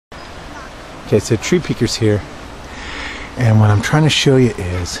Okay, so tree peekers here. And what I'm trying to show you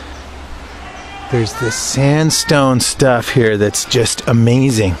is there's this sandstone stuff here that's just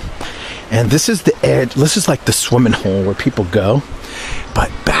amazing. And this is the edge, this is like the swimming hole where people go.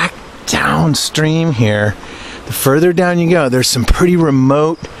 But back downstream here, the further down you go, there's some pretty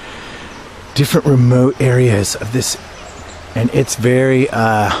remote, different remote areas of this. And it's very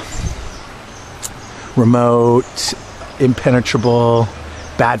remote, impenetrable,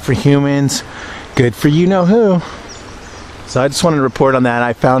 bad for humans, good for you know who. So I just wanted to report on that.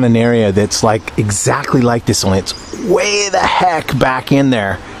 I found an area that's like exactly like this, only it's way the heck back in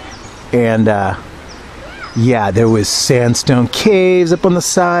there. And yeah, there was sandstone caves up on the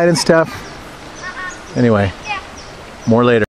side and stuff. Anyway, more later.